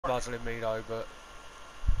muzzling me though, but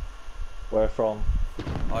Where from?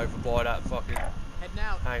 over by that fucking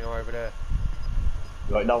hangar over there.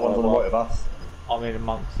 Right, no one's on the right of us. I'm in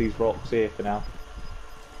amongst these rocks here for now.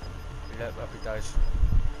 Yeah, happy days.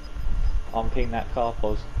 I'm ping that car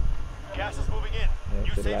pos. Gas is moving in. Yeah, New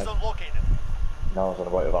good safe lad. zone located. No one's on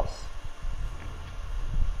the right of us.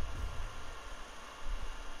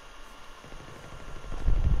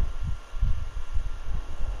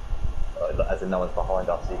 As in no one's behind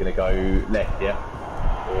us, so you're going to go left, yeah?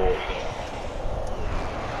 Or...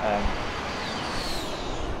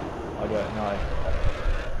 I don't know.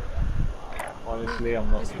 Honestly, I'm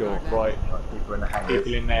not sure. Right, people in the hangars.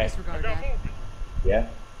 people in there. Yeah?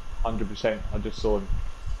 100%. I just saw him.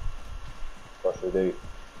 What should we do?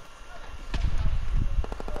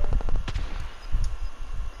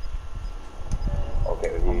 I'll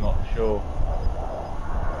get with you. I'm not sure.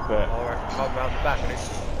 But, I reckon come round the back of this.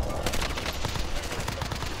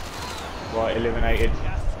 right, eliminated.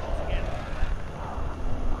 Gas is closing in.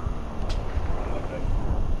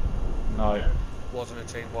 No. Wasn't a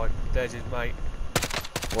team wipe. There's his mate.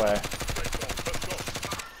 Where?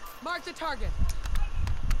 Mark the target.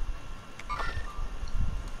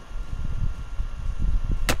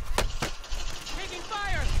 Taking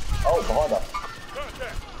fire. Oh, behind us.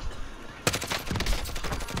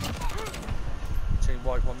 Team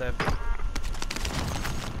wipe on them.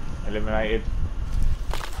 Eliminated.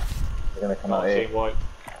 They're going to come Not out here. team wipe.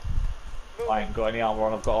 I ain't got any armor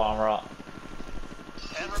on, I've got armor up.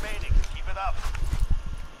 10 remaining. Keep it up.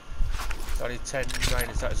 It's only 10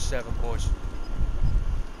 remaining, so that's 7 boys.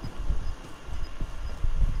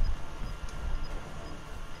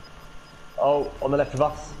 Oh, on the left of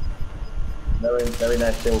us. They're in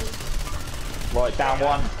there still. Right, down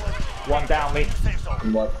one. One down me. Safe zone.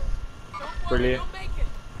 In one. Don't worry, Brilliant. you'll make it.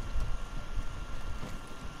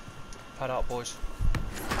 Pad up, boys.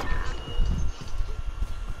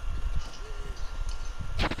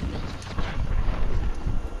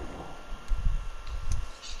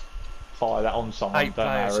 Fire that on someone, 8 don't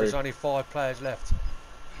players, know. there's only 5 players left.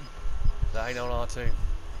 That ain't on our team.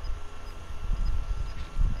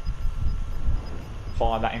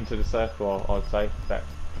 Fire that into the circle, I'd say. That.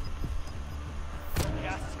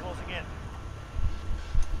 Gas is closing in.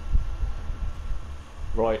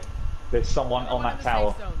 Right, there's someone on that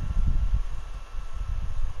tower.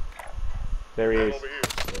 There he is.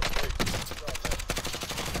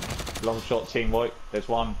 Long shot team white, there's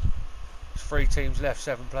one. There's 3 teams left,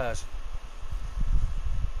 7 players.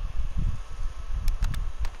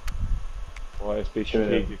 Right, let's be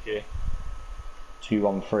strategic here.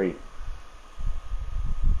 2-1-3.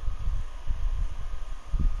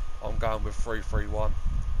 I'm going with 3-3-1.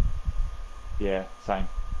 Yeah, same.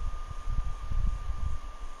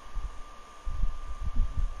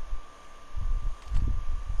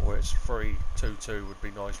 Or it's 3-2-2 would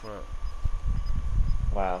be nice, wouldn't it?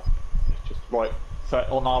 Wow. It's just right. So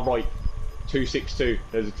on our right, 262.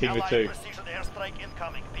 There's a team of Allied 2. precision airstrike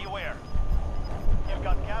incoming. Be aware. You've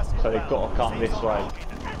got gas So they've inbound. got to come Safe this zone way.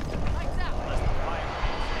 located. Lights out.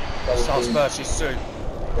 Less than 5 Sus versus 2.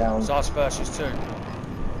 Down. Sus versus 2.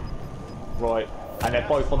 Right, and they're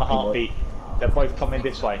both on the heartbeat. They're both coming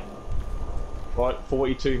this way. Right,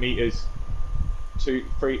 42 meters. 2,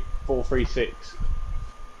 3, 4, 3, 6.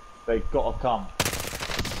 They've got to come.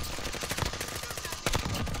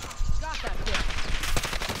 Got that kid.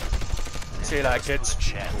 See you later, kids.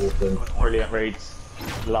 Awesome. Brilliant reads.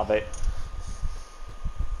 Love it.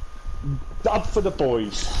 Dub for the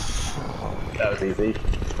boys. That was easy.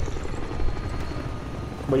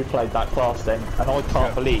 We played that class then, and I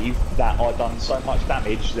can't believe that I done so much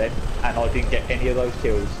damage then, and I didn't get any of those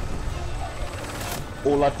kills.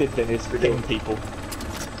 All I did then is ping people.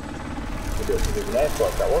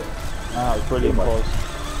 That was. Ah, it was brilliant, boys.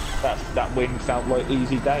 That win felt like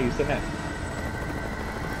easy days, didn't it?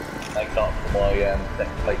 Thanks up for my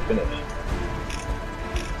second place finish.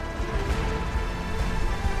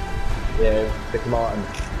 Yeah, Vic Martin.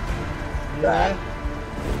 Yeah.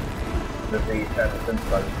 The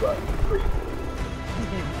 10% worked.